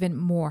maybe even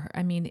more.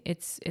 I mean,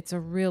 it's a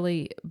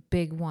really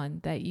big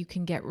one that you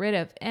can get rid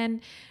of.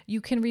 And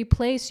you can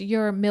replace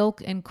your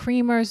milk and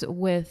creamers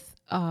with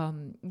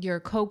your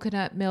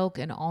coconut milk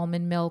and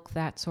almond milk,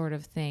 that sort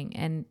of thing.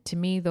 And to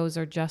me, those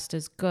are just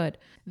as good.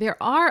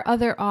 There are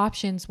other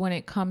options when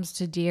it comes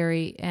to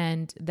dairy,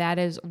 and that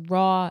is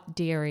raw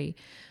dairy.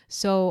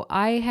 So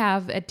I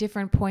have, at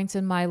different points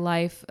in my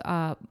life,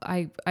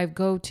 I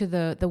go to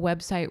the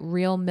website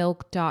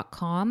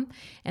realmilk.com,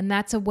 and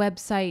that's a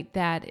website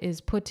that is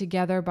put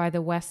together by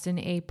the Weston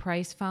A.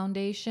 Price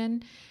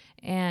Foundation.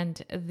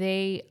 And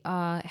they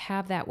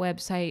have that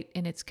website,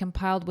 and it's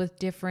compiled with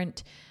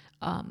different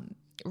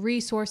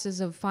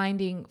resources of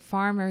finding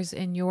farmers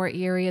in your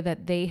area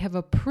that they have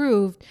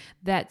approved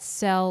that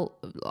sell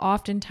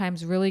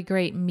oftentimes really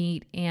great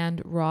meat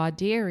and raw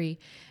dairy.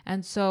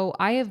 And so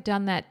I have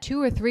done that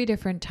 2 or 3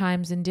 different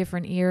times in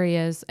different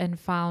areas and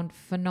found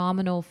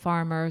phenomenal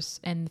farmers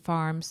and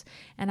farms,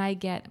 and I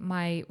get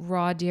my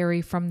raw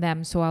dairy from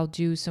them. So I'll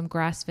do some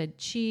grass-fed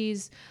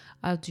cheese,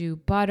 I'll do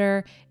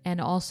butter, and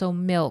also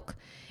milk.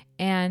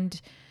 And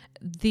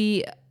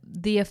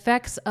the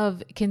effects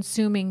of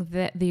consuming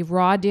the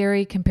raw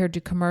dairy compared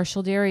to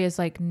commercial dairy is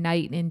like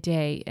night and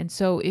day. And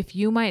so if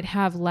you might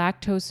have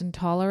lactose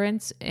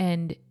intolerance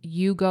and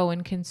you go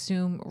and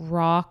consume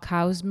raw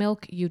cow's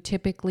milk, you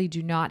typically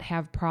do not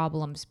have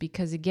problems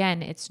because,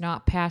 again, it's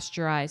not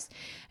pasteurized.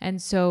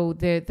 And so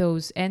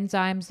those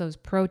enzymes, those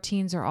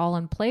proteins are all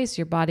in place.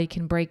 Your body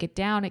can break it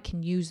down. It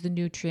can use the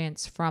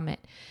nutrients from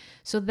it.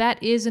 So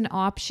that is an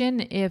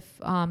option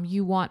if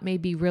you want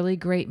maybe really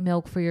great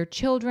milk for your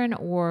children,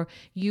 or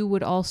you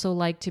would also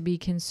like to be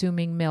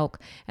consuming milk.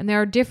 And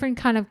there are different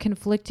kind of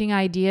conflicting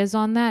ideas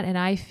on that. And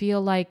I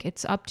feel like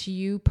it's up to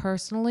you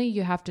personally.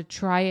 You have to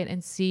try it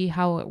and see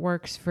how it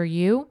works for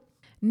you.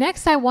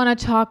 Next, I want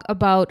to talk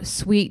about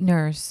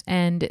sweeteners,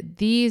 and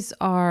these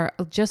are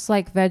just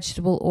like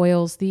vegetable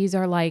oils. These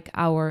are like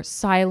our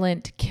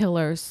silent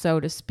killers, so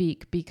to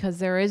speak, because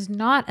there is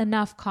not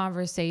enough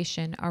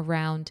conversation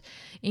around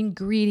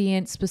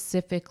ingredients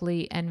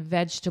specifically and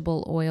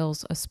vegetable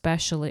oils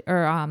especially,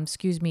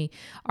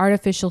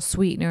 artificial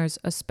sweeteners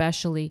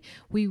especially.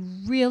 We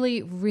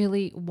really,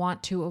 really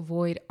want to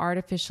avoid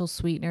artificial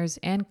sweeteners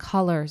and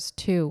colors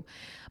too.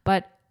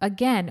 But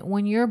again,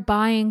 when you're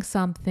buying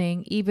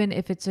something, even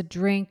if it's a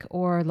drink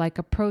or like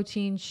a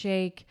protein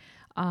shake,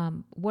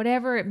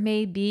 whatever it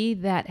may be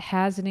that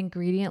has an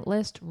ingredient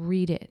list,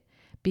 read it,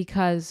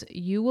 because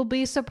you will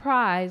be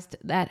surprised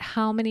at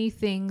how many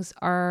things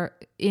are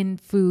in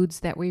foods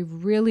that we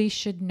really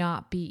should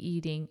not be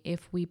eating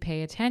if we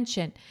pay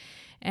attention.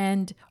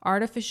 And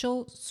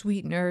artificial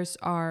sweeteners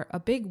are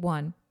a big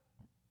one.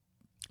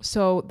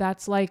 So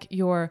that's like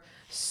your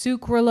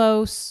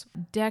sucralose,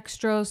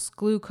 dextrose,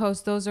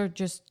 glucose. Those are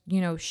just,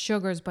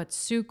 sugars, but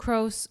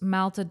sucrose,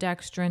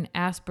 maltodextrin,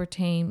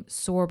 aspartame,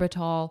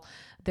 sorbitol,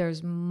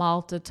 there's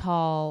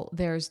maltitol,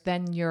 there's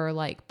then your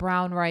like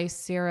brown rice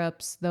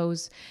syrups,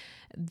 those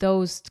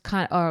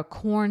kind of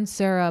corn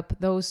syrup,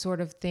 those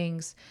sort of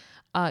things.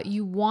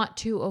 You want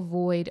to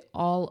avoid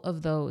all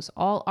of those,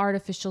 all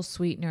artificial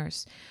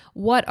sweeteners.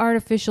 What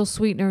artificial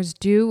sweeteners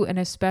do, and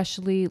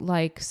especially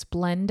like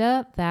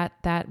Splenda,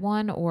 that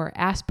one, or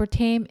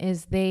aspartame,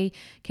 is they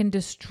can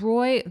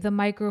destroy the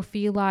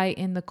microvilli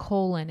in the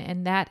colon,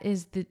 and that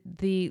is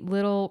the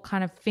little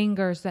kind of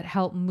fingers that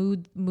help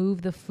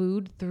move the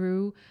food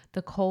through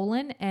the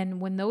colon.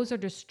 And when those are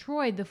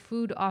destroyed, the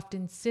food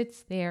often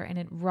sits there and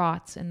it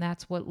rots, and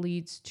that's what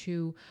leads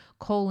to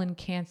colon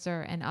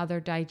cancer and other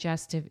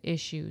digestive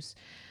issues.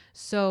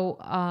 So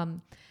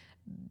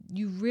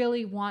you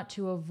really want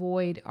to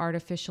avoid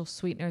artificial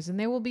sweeteners. And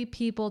there will be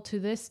people to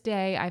this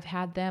day, I've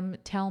had them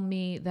tell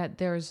me that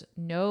there's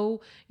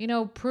no,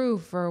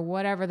 proof or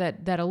whatever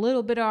that a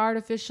little bit of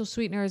artificial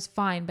sweetener is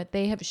fine. But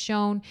they have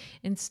shown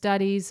in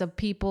studies of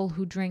people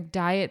who drink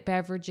diet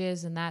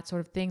beverages and that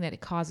sort of thing that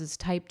it causes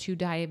type 2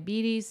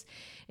 diabetes.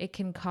 It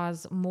can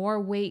cause more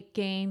weight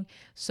gain.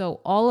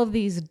 So all of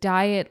these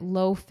diet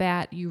low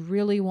fat, you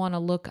really want to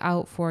look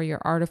out for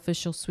your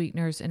artificial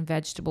sweeteners and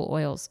vegetable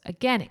oils.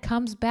 Again, it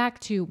comes back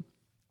to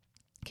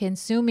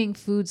consuming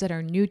foods that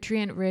are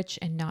nutrient rich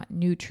and not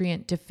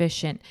nutrient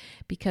deficient,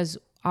 because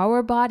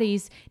our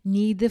bodies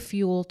need the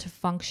fuel to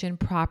function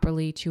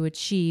properly to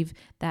achieve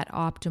that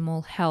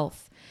optimal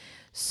health.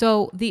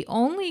 So the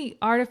only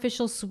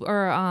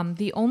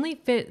the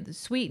only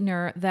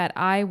sweetener that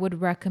I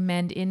would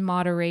recommend in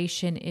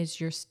moderation is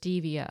your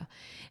stevia.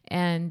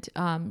 And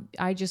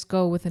I just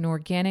go with an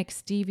organic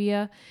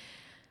stevia.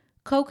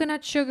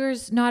 Coconut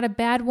sugar's not a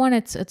bad one.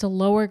 It's a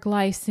lower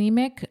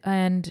glycemic,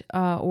 and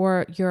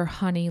or your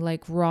honey,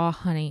 like raw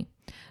honey.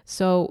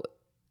 So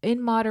in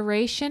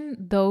moderation,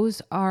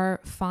 those are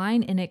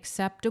fine and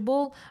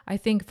acceptable. I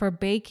think for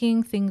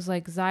baking, things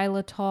like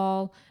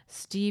xylitol,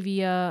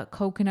 stevia,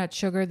 coconut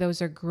sugar,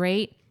 those are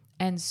great.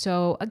 And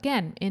so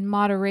again, in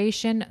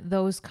moderation,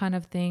 those kind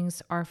of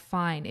things are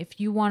fine.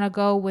 If you want to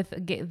go with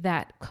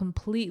that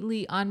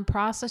completely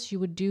unprocessed, you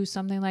would do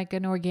something like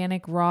an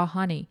organic raw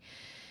honey.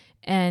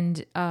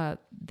 And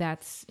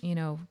that's,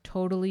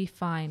 totally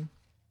fine.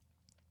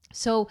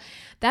 So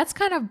that's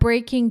kind of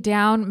breaking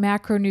down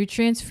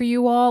macronutrients for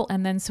you all,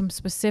 and then some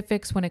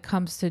specifics when it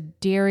comes to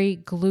dairy,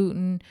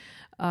 gluten,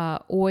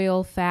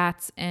 oil,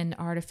 fats, and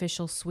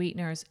artificial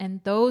sweeteners.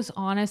 And those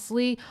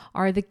honestly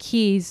are the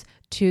keys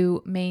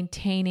to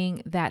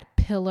maintaining that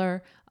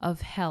pillar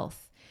of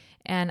health.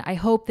 And I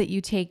hope that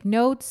you take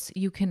notes.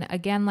 You can,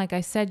 again, like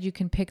I said, you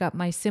can pick up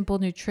my Simple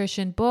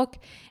Nutrition book,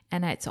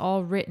 and it's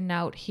all written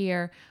out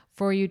here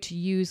for you to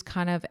use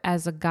kind of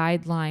as a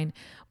guideline.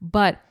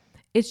 But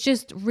it's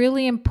just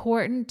really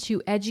important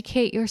to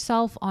educate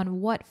yourself on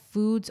what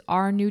foods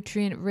are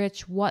nutrient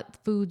rich, what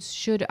foods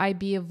should I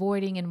be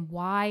avoiding and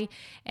why.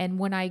 And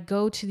when I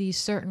go to these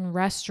certain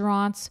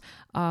restaurants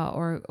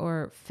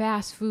or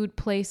fast food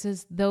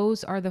places,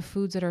 those are the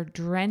foods that are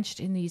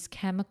drenched in these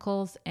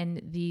chemicals and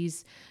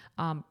these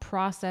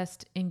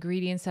processed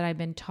ingredients that I've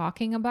been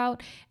talking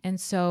about. And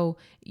so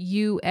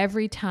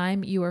every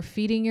time you are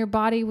feeding your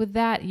body with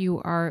that,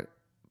 you are,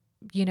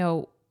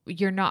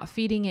 you're not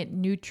feeding it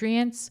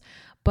nutrients,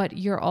 but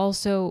you're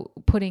also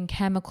putting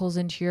chemicals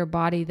into your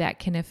body that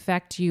can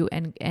affect you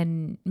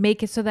and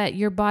make it so that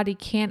your body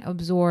can't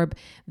absorb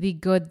the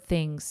good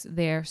things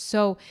there.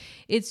 So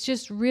it's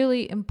just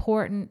really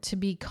important to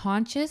be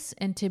conscious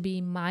and to be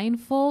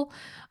mindful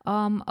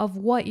of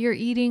what you're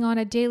eating on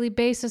a daily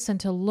basis, and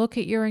to look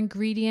at your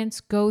ingredients,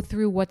 go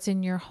through what's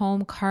in your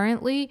home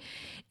currently,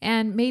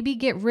 and maybe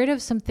get rid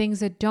of some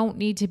things that don't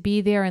need to be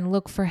there and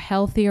look for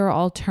healthier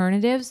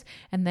alternatives,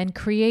 and then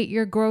create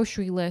your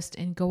grocery list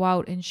and go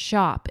out and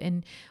shop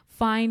and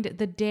find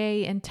the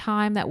day and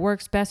time that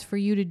works best for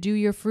you to do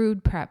your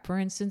food prep. For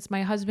instance,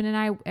 my husband and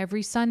I,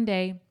 every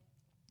Sunday,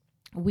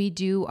 we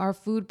do our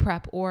food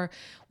prep, or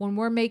when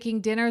we're making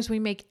dinners, we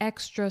make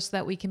extra so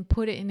that we can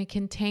put it in a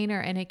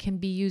container and it can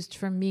be used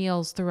for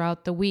meals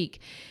throughout the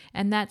week.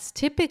 And that's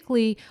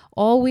typically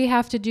all we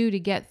have to do to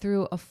get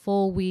through a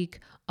full week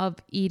of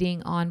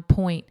eating on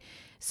point.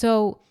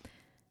 So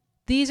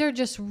these are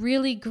just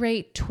really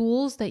great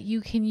tools that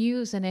you can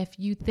use. And if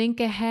you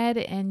think ahead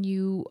and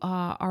you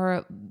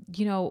are,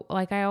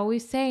 like I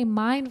always say,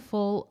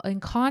 mindful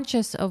and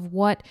conscious of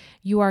what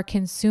you are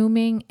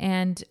consuming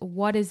and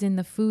what is in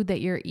the food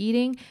that you're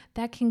eating,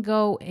 that can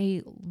go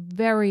a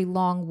very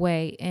long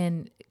way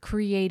in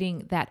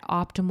creating that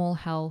optimal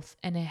health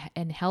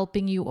and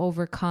helping you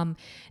overcome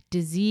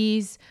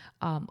disease,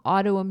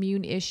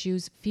 autoimmune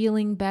issues,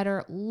 feeling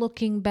better,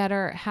 looking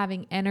better,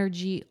 having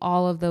energy,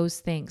 all of those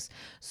things.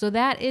 So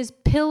that is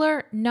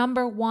pillar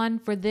number 1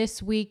 for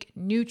this week,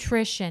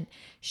 nutrition.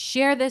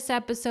 Share this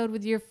episode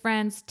with your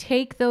friends,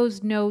 take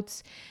those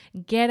notes,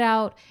 get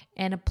out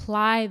and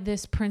apply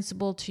this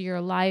principle to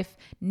your life.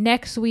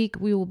 Next week,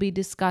 we will be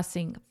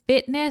discussing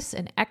fitness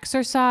and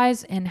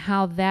exercise and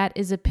how that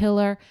is a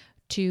pillar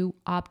to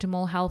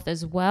optimal health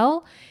as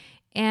well.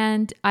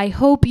 And I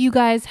hope you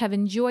guys have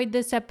enjoyed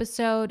this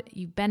episode.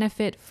 You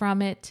benefit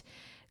from it.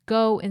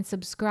 Go and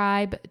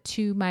subscribe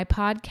to my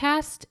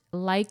podcast,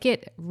 like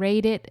it,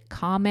 rate it,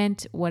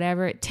 comment,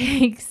 whatever it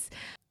takes.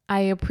 I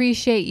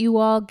appreciate you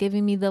all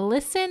giving me the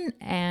listen,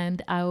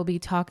 and I will be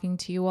talking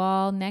to you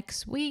all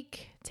next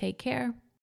week. Take care.